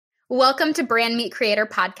Welcome to Brand Meet Creator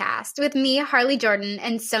Podcast with me, Harley Jordan,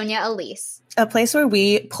 and Sonia Elise. A place where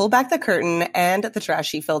we pull back the curtain and the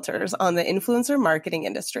trashy filters on the influencer marketing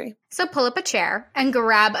industry. So pull up a chair and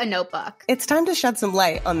grab a notebook. It's time to shed some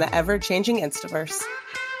light on the ever-changing Instaverse.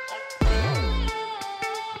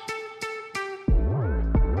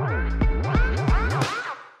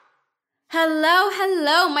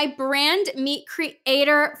 Hello, my Brand Meet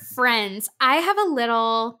Creator friends. I have a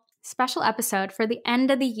little special episode for the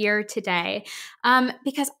end of the year today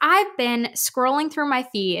because I've been scrolling through my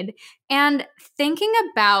feed and thinking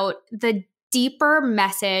about the deeper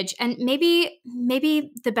message, and maybe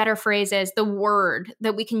the better phrase is the word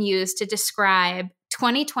that we can use to describe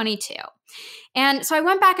 2022. And so I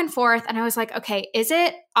went back and forth and I was like, okay, is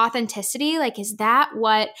it authenticity? Like, is that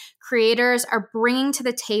what creators are bringing to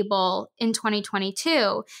the table in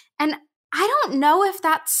 2022? And I don't know if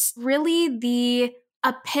that's really the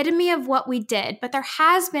epitome of what we did, but there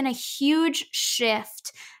has been a huge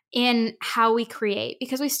shift in how we create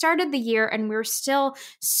because we started the year and we were still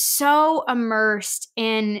so immersed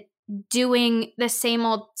in doing the same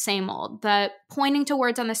old, the pointing to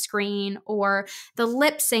words on the screen or the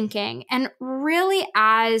lip syncing. And really,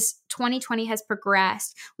 as 2020 has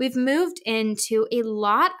progressed, we've moved into a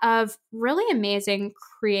lot of really amazing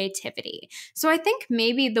creativity. So I think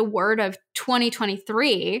maybe the word of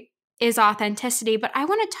 2023 is authenticity, but I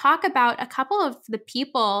want to talk about a couple of the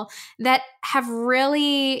people that have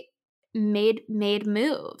really made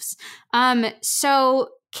moves. So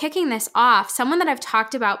kicking this off, someone that I've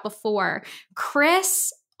talked about before,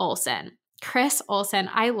 Chris Olsen. Chris Olsen,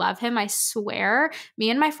 I love him. I swear, me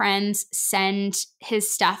and my friends send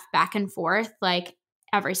his stuff back and forth like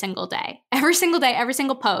every single day, every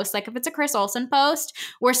single post. Like if it's a Chris Olsen post,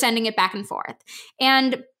 we're sending it back and forth.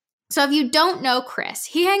 And so if you don't know Chris,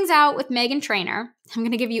 he hangs out with Meghan Trainor. I'm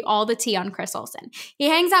going to give you all the tea on Chris Olsen. He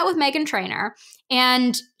hangs out with Meghan Trainor,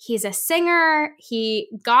 and he's a singer. He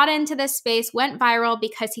got into this space, went viral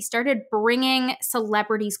because he started bringing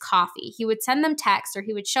celebrities coffee. He would send them texts or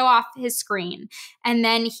he would show off his screen, and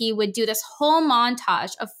then he would do this whole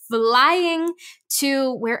montage of flying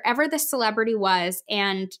to wherever the celebrity was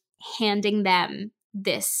and handing them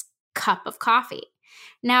this cup of coffee.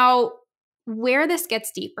 Now, where this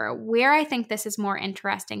gets deeper, where I think this is more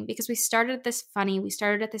interesting, because we started at this funny, we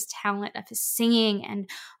started at this talent of his singing and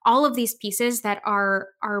all of these pieces that are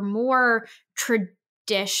more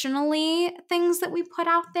traditionally things that we put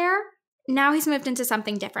out there. Now he's moved into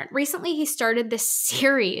something different. Recently, he started this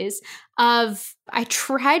series of, I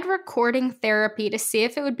tried recording therapy to see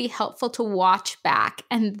if it would be helpful to watch back,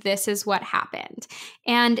 and this is what happened.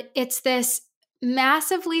 And it's this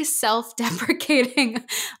massively self-deprecating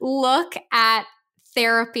look at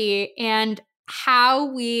therapy and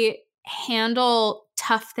how we handle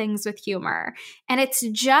tough things with humor. And it's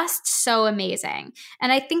just so amazing.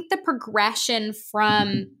 And I think the progression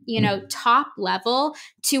from, top level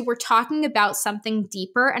to we're talking about something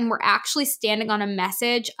deeper and we're actually standing on a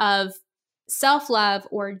message of self-love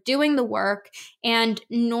or doing the work and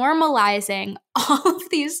normalizing all of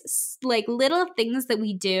these like little things that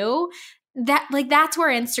we do, that's where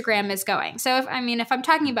Instagram is going. So if I'm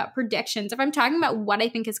talking about predictions, if I'm talking about what I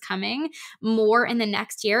think is coming more in the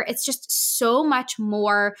next year, it's just so much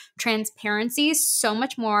more transparency, so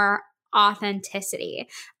much more authenticity.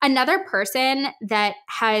 Another person that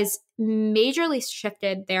has majorly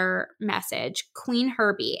shifted their message, Queen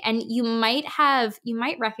Herbie, and you might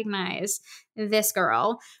recognize this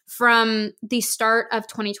girl from the start of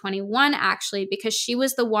 2021 actually, because she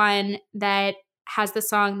was the one that has the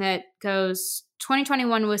song that goes,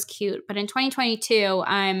 2021 was cute, but in 2022,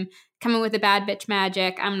 I'm coming with a bad bitch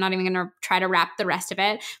magic. I'm not even going to try to rap the rest of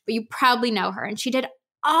it, but you probably know her. And she did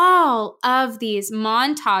all of these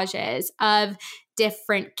montages of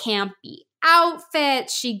different campy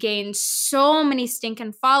outfits. She gained so many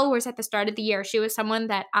stinking followers at the start of the year. She was someone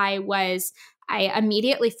that I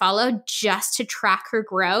immediately followed just to track her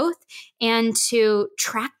growth and to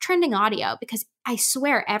track trending audio, because I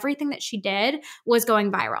swear everything that she did was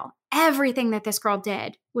going viral. Everything that this girl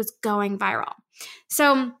did was going viral.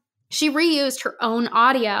 So she reused her own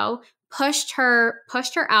audio, pushed her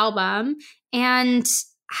album, and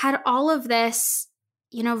had all of this,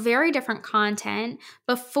 very different content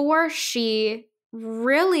before she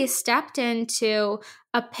really stepped into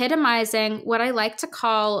epitomizing what I like to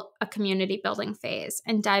call a community building phase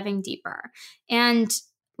and diving deeper. And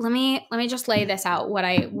let me just lay this out, what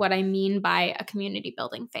I mean by a community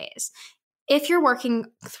building phase. if you're working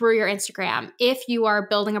through your Instagram, if you are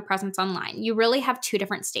building a presence online, you really have two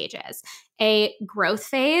different stages. A growth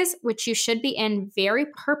phase, which you should be in very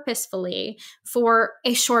purposefully for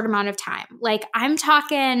a short amount of time. Like I'm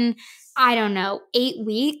talking, I don't know, 8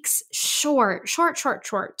 weeks, short,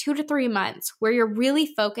 2 to 3 months, where you're really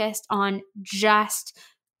focused on just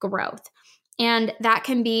growth. And that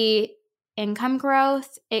can be income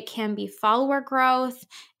growth, it can be follower growth,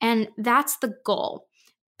 and that's the goal.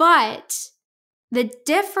 But the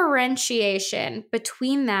differentiation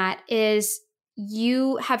between that is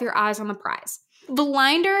you have your eyes on the prize.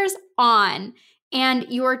 Blinders on, and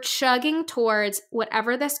you're chugging towards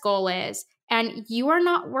whatever this goal is, and you are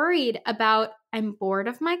not worried about, I'm bored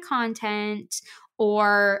of my content,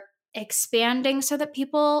 or expanding so that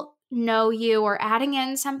people know you, or adding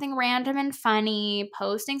in something random and funny,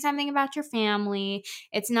 posting something about your family.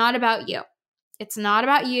 It's not about you. It's not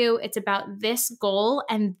about you. It's about this goal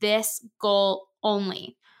and this goal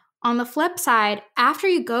only. On the flip side, after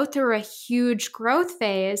you go through a huge growth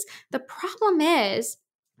phase, the problem is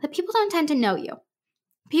that people don't tend to know you.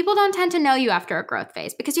 People don't tend to know you after a growth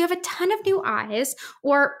phase because you have a ton of new eyes,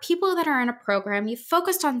 or people that are in a program. You've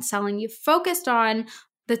focused on selling, you've focused on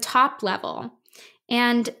the top level.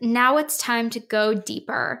 And now it's time to go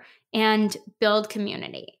deeper and build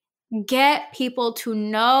community. Get people to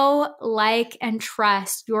know, like, and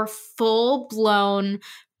trust your full-blown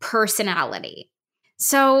personality.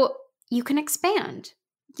 So you can expand.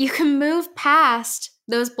 You can move past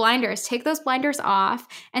those blinders, take those blinders off,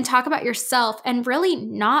 and talk about yourself and really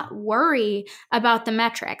not worry about the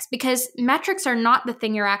metrics, because metrics are not the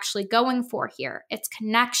thing you're actually going for here. It's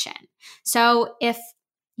connection. So if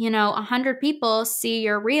 100 people see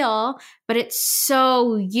your reel, but it's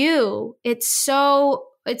so you, it's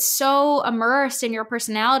so immersed in your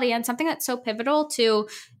personality and something that's so pivotal to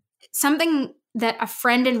something that a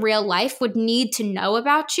friend in real life would need to know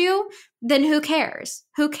about you, then who cares?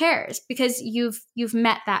 Who cares? Because you've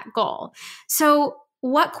met that goal. So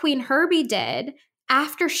what Queen Herbie did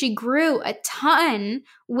after she grew a ton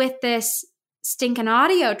with this stinking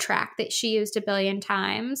audio track that she used a billion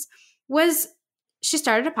times was she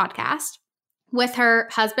started a podcast with her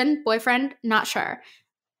husband, boyfriend, not sure,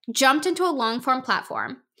 jumped into a long form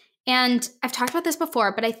platform. And I've talked about this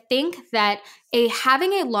before, but I think that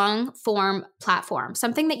having a long form platform,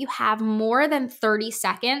 something that you have more than 30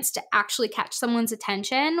 seconds to actually catch someone's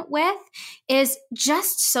attention with, is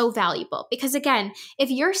just so valuable. Because again,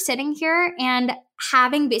 if you're sitting here and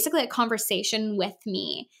having basically a conversation with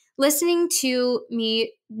me, listening to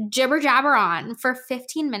me jibber jabber on for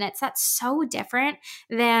 15 minutes, that's so different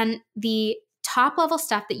than the top level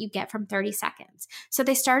stuff that you get from 30 seconds. So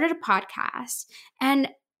they started a podcast, and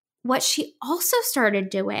what she also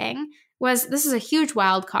started doing was, this is a huge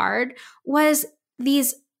wild card, was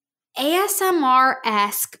these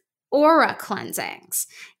ASMR-esque aura cleansings.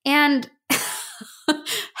 And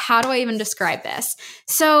how do I even describe this?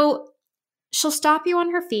 So she'll stop you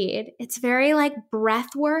on her feed. It's very like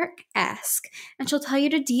breathwork-esque. And she'll tell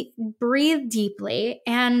you to breathe deeply.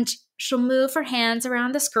 And she'll move her hands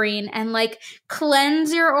around the screen and like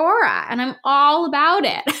cleanse your aura. And I'm all about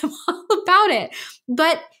it. I'm all about it.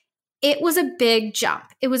 But it was a big jump.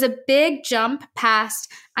 It was a big jump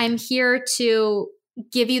past, I'm here to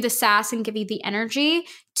give you the sass and give you the energy,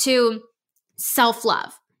 to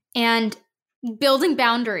self-love and building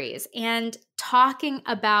boundaries and talking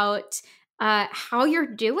about how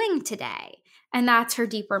you're doing today. And that's her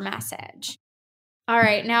deeper message. All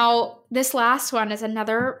right. Now, this last one is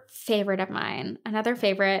another favorite of mine,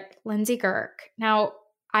 Lindsay Girk. Now,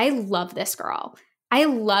 I love this girl.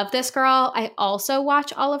 I also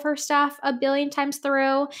watch all of her stuff a billion times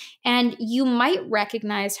through, and you might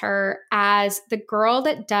recognize her as the girl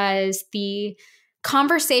that does the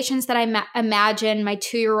conversations that I imagine my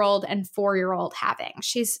 2-year-old and 4-year-old having.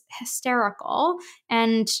 She's hysterical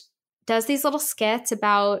and does these little skits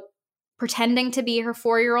about pretending to be her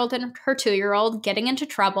 4-year-old and her 2-year-old, getting into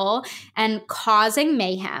trouble and causing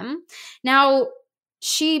mayhem. Now,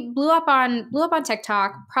 she blew up on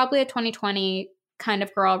TikTok, probably a 2020 kind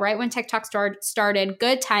of girl, right when TikTok started.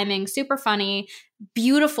 Good timing, super funny,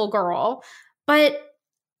 beautiful girl. But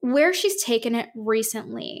where she's taken it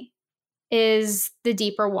recently is the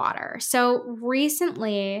deeper water. So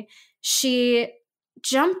recently, she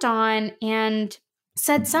jumped on and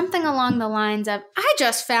said something along the lines of, I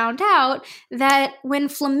just found out that when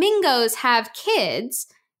flamingos have kids,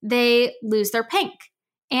 they lose their pink.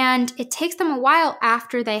 And it takes them a while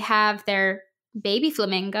after they have their baby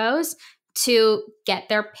flamingos to get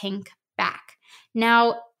their pink back.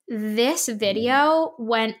 Now, this video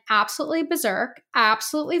went absolutely berserk,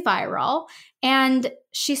 absolutely viral. And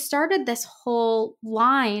she started this whole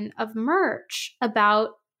line of merch about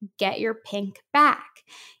get your pink back.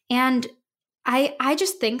 And I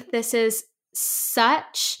just think this is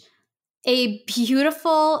such a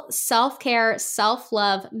beautiful self-care,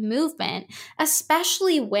 self-love movement,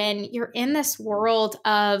 especially when you're in this world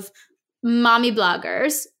of mommy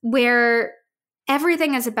bloggers where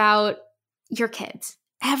everything is about your kids.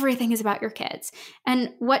 Everything is about your kids.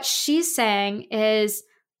 And what she's saying is,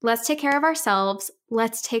 let's take care of ourselves.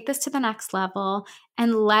 Let's take this to the next level,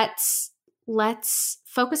 and let's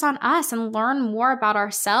focus on us and learn more about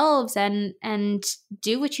ourselves and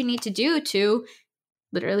do what you need to do to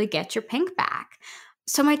literally get your pink back.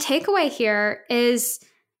 So my takeaway here is,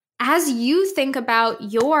 as you think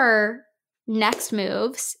about your next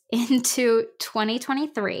moves into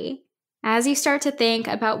 2023, as you start to think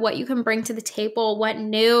about what you can bring to the table, what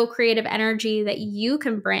new creative energy that you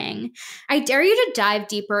can bring, I dare you to dive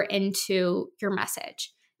deeper into your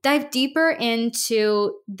message. Dive deeper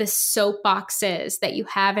into the soapboxes that you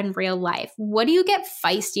have in real life. What do you get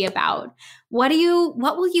feisty about? What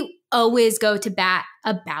will you always go to bat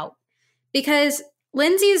about? Because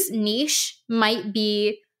Lindsay's niche might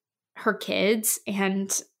be her kids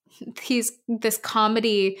and this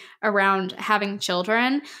comedy around having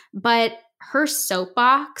children, but her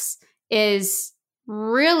soapbox is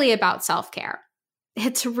really about self-care.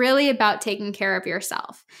 It's really about taking care of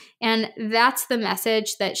yourself. And that's the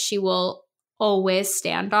message that she will always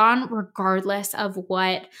stand on, regardless of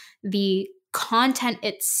what the content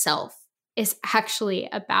itself is actually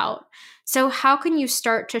about. So how can you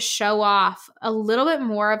start to show off a little bit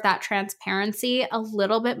more of that transparency, a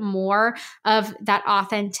little bit more of that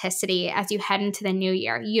authenticity as you head into the new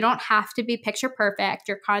year? You don't have to be picture perfect.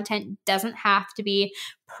 Your content doesn't have to be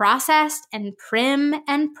processed and prim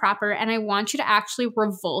and proper. And I want you to actually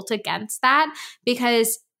revolt against that,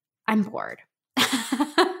 because I'm bored.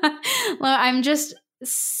 Well, I'm just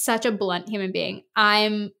such a blunt human being.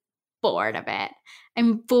 I'm bored of it.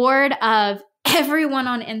 I'm bored of everyone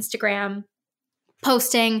on Instagram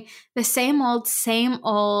posting the same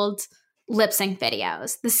old lip sync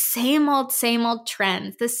videos, the same old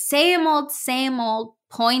trends, the same old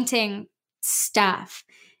pointing stuff.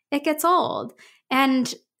 It gets old.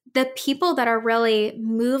 And the people that are really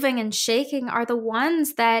moving and shaking are the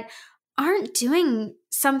ones that aren't doing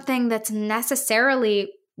something that's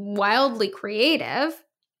necessarily wildly creative.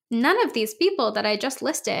 None of these people that I just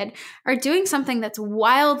listed are doing something that's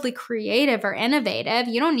wildly creative or innovative.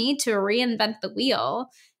 You don't need to reinvent the wheel.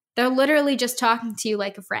 They're literally just talking to you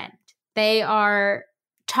like a friend. They are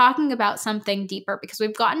talking about something deeper because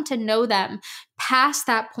we've gotten to know them past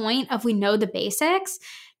that point of we know the basics.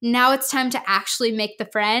 Now it's time to actually make the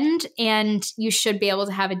friend, and you should be able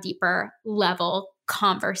to have a deeper level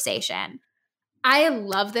conversation. I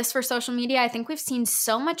love this for social media. I think we've seen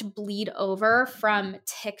so much bleed over from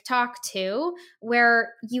TikTok too,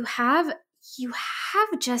 where you have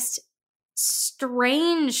just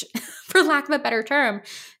strange, for lack of a better term,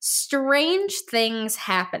 strange things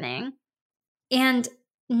happening and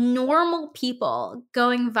normal people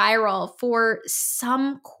going viral for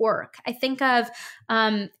some quirk. I think of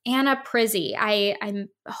Anna Prizzi. I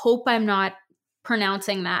hope I'm not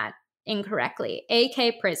pronouncing that incorrectly.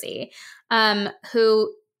 A.K. Prizzi,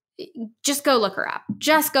 who, just go look her up.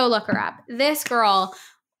 Just go look her up. This girl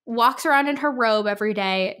walks around in her robe every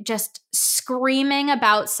day, just screaming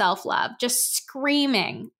about self-love, just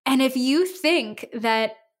screaming. And if you think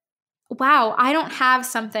that, wow, I don't have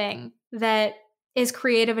something that is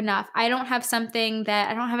creative enough, I don't have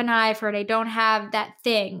an eye for it, I don't have that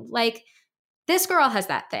thing, like, this girl has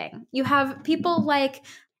that thing. You have people like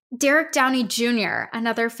Derek Downey Jr.,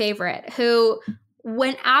 another favorite, who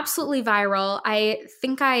went absolutely viral. I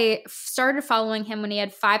think I started following him when he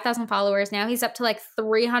had 5,000 followers. Now he's up to like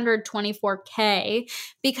 324K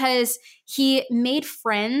because he made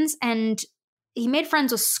friends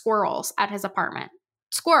with squirrels at his apartment.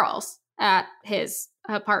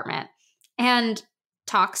 And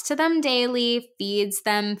talks to them daily, feeds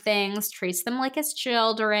them things, treats them like his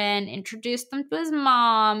children, introduced them to his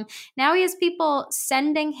mom. Now he has people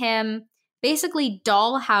sending him basically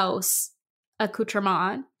dollhouse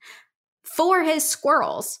accoutrement for his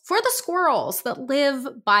squirrels, for the squirrels that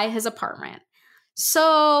live by his apartment.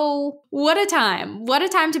 So what a time. What a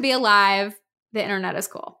time to be alive. The internet is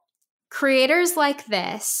cool. Creators like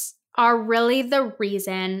this are really the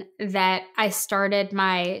reason that I started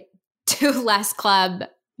my Do Less Club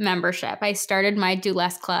membership. I started my Do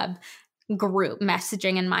Less Club group,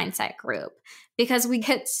 messaging and mindset group, because we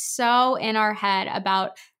get so in our head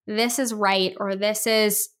about this is right or this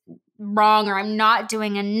is wrong or I'm not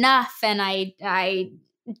doing enough and I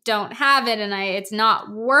don't have it and it's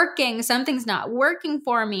not working. Something's not working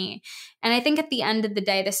for me. And I think at the end of the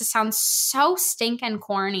day, this sounds so stinking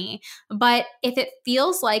corny, but if it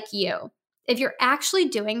feels like you, if you're actually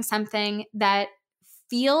doing something that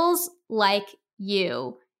feels like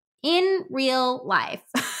you in real life,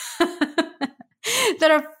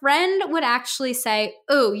 that a friend would actually say,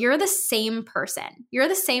 oh, you're the same person. You're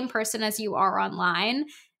the same person as you are online.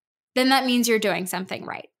 Then that means you're doing something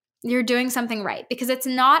right. You're doing something right because it's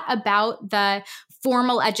not about the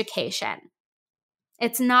formal education.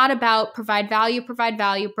 It's not about provide value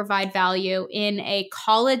in a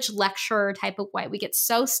college lecturer type of way. We get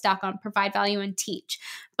so stuck on provide value and teach.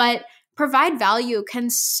 But provide value can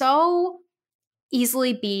so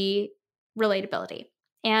easily be relatability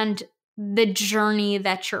and the journey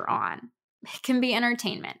that you're on. It can be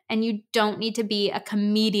entertainment, and you don't need to be a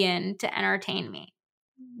comedian to entertain me.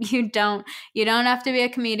 You don't have to be a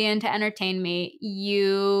comedian to entertain me.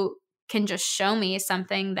 You can just show me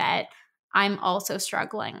something that I'm also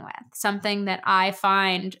struggling with, something that I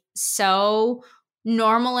find so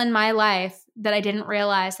normal in my life that I didn't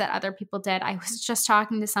realize that other people did. I was just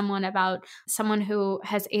talking to someone who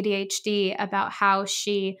has ADHD about how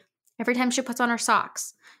every time she puts on her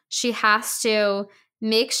socks, she has to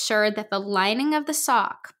make sure that the lining of the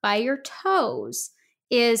sock by your toes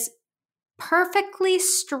is perfectly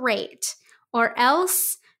straight, or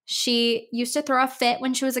else she used to throw a fit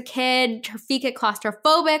when she was a kid. Her feet get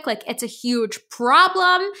claustrophobic. Like, it's a huge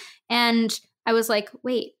problem. And I was like,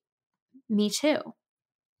 wait, me too.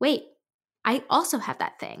 Wait, I also have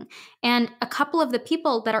that thing. And a couple of the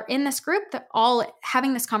people that are in this group that all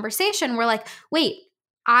having this conversation were like, wait,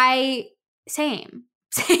 same.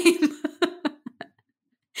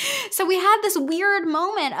 So we had this weird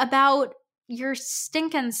moment about your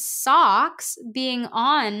stinking socks being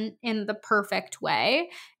on in the perfect way.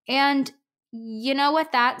 And you know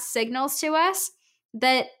what that signals to us?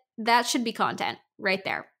 That should be content right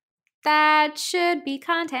there. That should be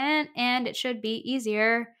content, and it should be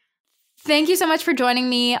easier. Thank you so much for joining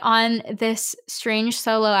me on this strange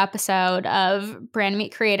solo episode of Brand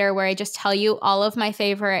Meet Creator, where I just tell you all of my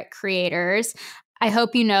favorite creators. I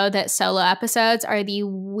hope you know that solo episodes are the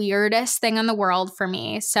weirdest thing in the world for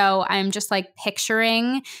me. So I'm just like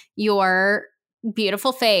picturing your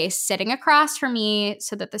beautiful face sitting across from me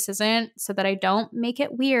so that I don't make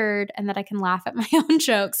it weird and that I can laugh at my own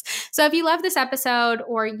jokes. So if you love this episode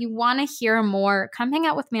or you want to hear more, come hang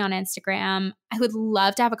out with me on Instagram. I would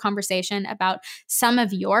love to have a conversation about some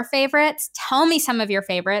of your favorites. Tell me some of your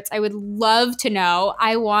favorites. I would love to know.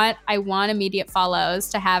 I want immediate follows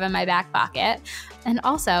to have in my back pocket, and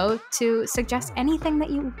also to suggest anything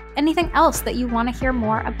else that you want to hear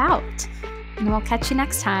more about. And we'll catch you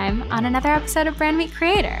next time on another episode of Brand Meet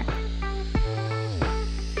Creator.